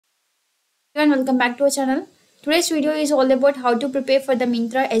everyone, welcome back to our channel. Today's video is all about how to prepare for the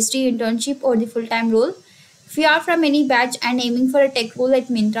Myntra SDE internship or the full-time role. If you are from any batch and aiming for a tech role at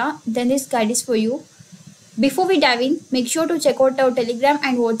Myntra, then this guide is for you. Before we dive in, make sure to check out our Telegram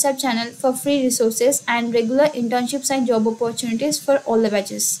and WhatsApp channel for free resources and regular internships and job opportunities for all the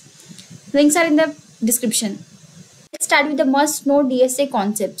batches. Links are in the description. Let's start with the must-know DSA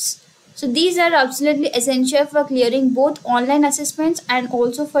concepts. So these are absolutely essential for clearing both online assessments and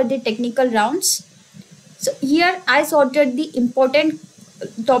also for the technical rounds. So here I sorted the important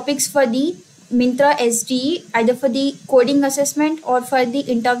topics for the Myntra SDE, either for the coding assessment or for the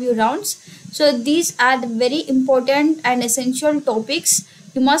interview rounds. So these are the very important and essential topics.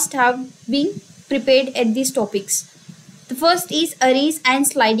 You must have been prepared at these topics. The first is arrays and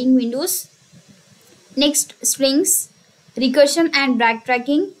sliding windows. Next, strings, recursion and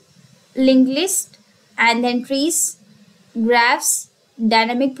backtracking, linked list, and then trees, graphs,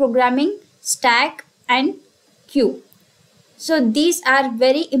 dynamic programming, stack, and queue. So these are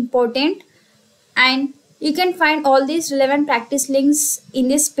very important, and you can find all these relevant practice links in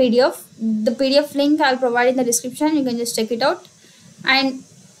this PDF. The PDF link I'll provide in the description. You can just check it out and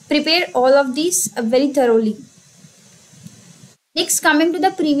prepare all of these very thoroughly. Next, coming to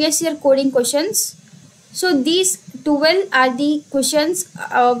the previous year coding questions. So these 12 are the questions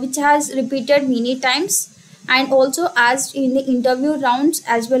which has repeated many times and also asked in the interview rounds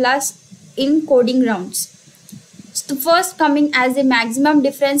as well as in coding rounds. So the first coming as the maximum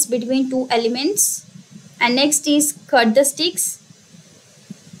difference between two elements, and next is cut the sticks,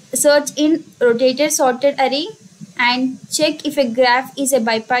 search in rotated sorted array, and check if a graph is a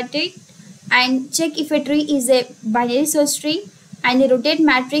bipartite, and check if a tree is a binary search tree, and the rotate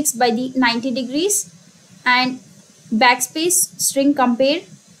matrix by the 90 degrees, and backspace string compare,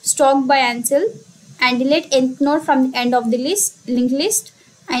 stock by Ansel, and delete nth node from the end of the linked list,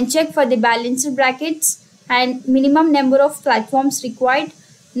 and check for the balanced brackets and minimum number of platforms required.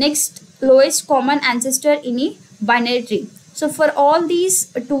 Next, lowest common ancestor in a binary tree. So for all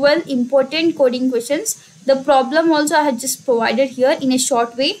these 12 important coding questions, the problem also I have just provided here in a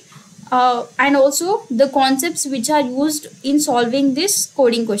short way, and also the concepts which are used in solving these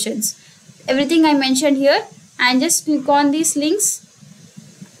coding questions. Everything I mentioned here, and just click on these links,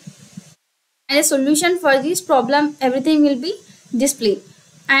 and a solution for this problem, everything will be displayed.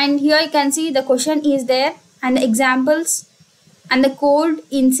 And here you can see the question is there, and the examples and the code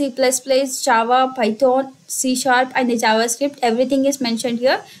in C++, Java, Python, C#, and the JavaScript, everything is mentioned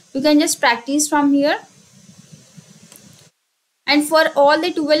here. You can just practice from here. And for all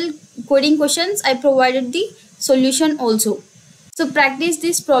the 12 coding questions, I provided the solution also. So practice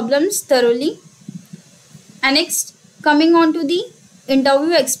these problems thoroughly. And next, coming on to the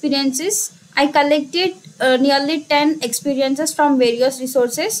interview experiences, I collected nearly 10 experiences from various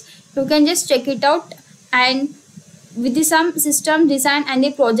resources. You can just check it out, and with some system design and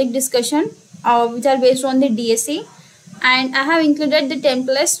the project discussion which are based on the DSA. And I have included the 10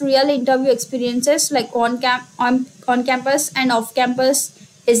 plus real interview experiences like on campus and off campus,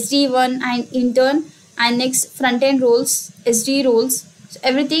 SD1 and intern, and next front end roles, SD roles, so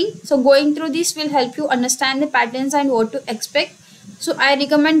everything. So going through this will help you understand the patterns and what to expect. So I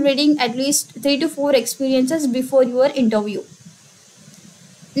recommend reading at least 3 to 4 experiences before your interview.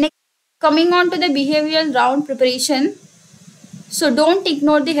 Next, coming on to the behavioral round preparation. So don't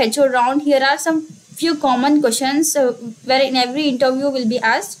ignore the HR round. Here are some few common questions where in every interview will be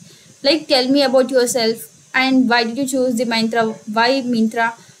asked, like tell me about yourself and why did you choose the Myntra, why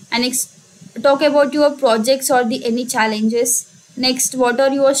Myntra, and next talk about your projects or the any challenges. Next, what are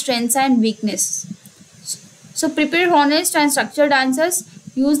your strengths and weakness. So prepare honest and structured answers.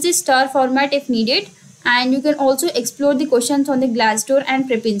 Use the star format if needed, and you can also explore the questions on the Glassdoor and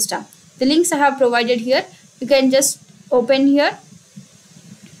Prepinsta. The links I have provided here. You can just open here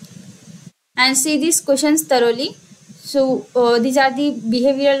and see these questions thoroughly. So these are the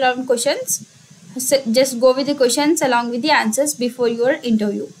behavioral round questions. So just go with the questions along with the answers before your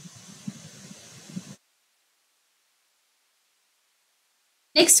interview.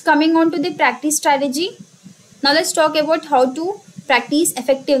 Next, coming on to the practice strategy. Now let's talk about how to practice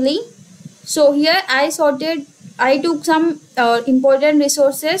effectively. So here I took some important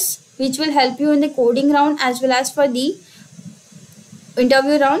resources which will help you in the coding round as well as for the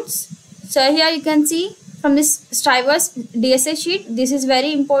interview rounds. So here you can see from this Strivers DSA sheet, this is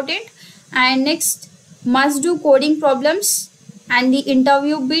very important. And next, must do coding problems and the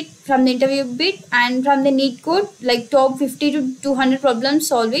interview bit, from the interview bit and from the NEET code, like top 50 to 200 problems,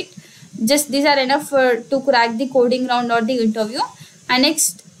 solve it. Just these are enough to crack the coding round or the interview. And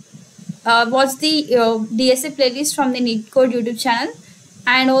next, watch the DSA playlist from the NEET code YouTube channel,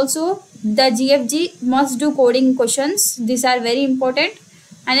 and also the GFG must do coding questions. These are very important.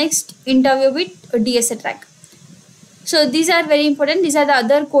 And next, interview with DSA track. So these are very important. These are the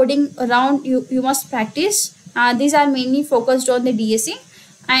other coding round you must practice. These are mainly focused on the DSA,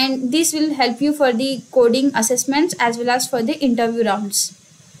 and this will help you for the coding assessments as well as for the interview rounds.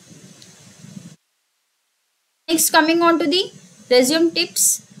 Next, coming on to the resume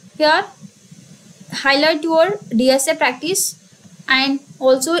tips. Here, highlight your DSA practice and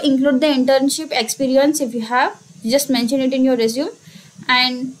also include the internship experience if you have. Just mention it in your resume,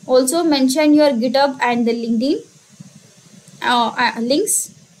 and also mention your GitHub and the LinkedIn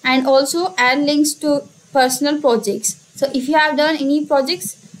links, and also add links to personal projects. So if you have done any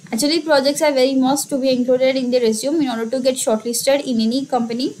projects, actually projects are very must to be included in the resume in order to get shortlisted in any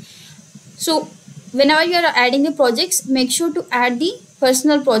company. So whenever you are adding the projects, make sure to add the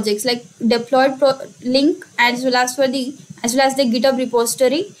personal projects like deployed link as well as the GitHub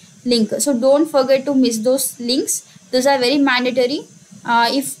repository link. So don't forget to miss those links. Those are very mandatory.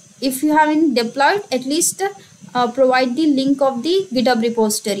 If you haven't deployed, at least provide the link of the GitHub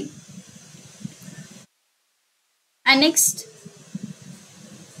repository. And next,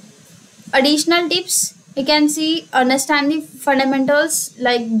 additional tips, you can see understand the fundamentals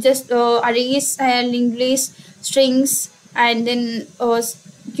like just arrays and linked list, strings, and then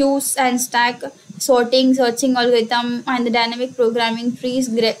queues and stack, sorting, searching algorithm, and the dynamic programming, trees,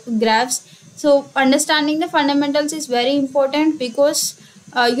 graphs. So understanding the fundamentals is very important because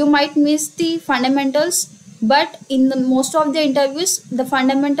you might miss the fundamentals, but in the most of the interviews the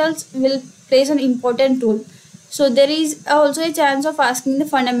fundamentals will plays an important role. So there is also a chance of asking the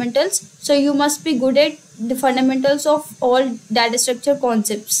fundamentals, so you must be good at the fundamentals of all data structure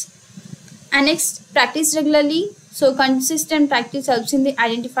concepts. And next, practice regularly. So consistent practice helps in the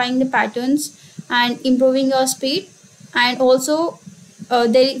identifying the patterns and improving your speed. And also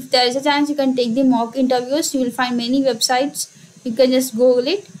if there is a chance, you can take the mock interviews. You will find many websites, you can just Google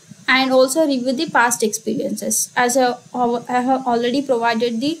it, and also review the past experiences. As I have already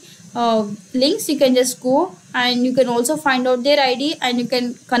provided the links, you can just go and you can also find out their ID, and you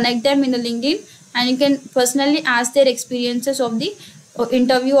can connect them in the LinkedIn, and you can personally ask their experiences of the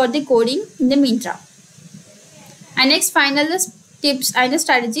interview or the coding in the Myntra. And next, final tips and the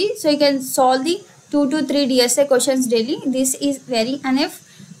strategy. So you can solve the 2 to 3 DSA questions daily. This is very enough,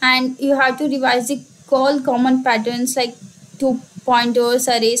 and you have to revise the common patterns like 2 pointers,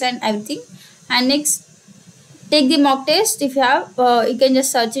 arrays, and everything. And next, take the mock test. If you have, you can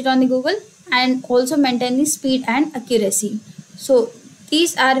just search it on the Google, and also maintain the speed and accuracy. So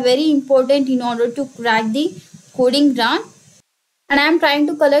these are very important in order to crack the coding round. And I am trying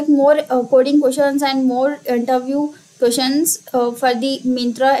to collect more coding questions and more interview questions for the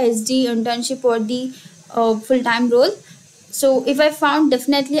Myntra SDE internship or the full-time role. So if I found,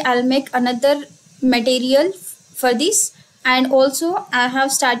 definitely I'll make another material for this. And also I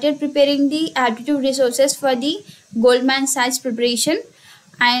have started preparing the aptitude resources for the Goldman Sachs preparation,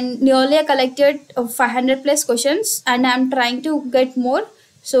 and nearly I collected 500 plus questions, and I'm trying to get more.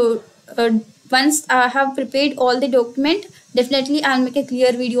 So once I have prepared all the document, definitely I'll make a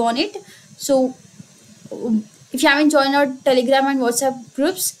clear video on it. So if you haven't joined our Telegram and WhatsApp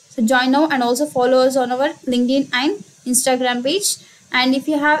groups, so join now, and also follow us on our LinkedIn and Instagram page. And if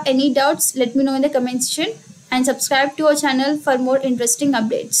you have any doubts, let me know in the comment section, and subscribe to our channel for more interesting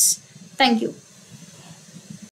updates. Thank you.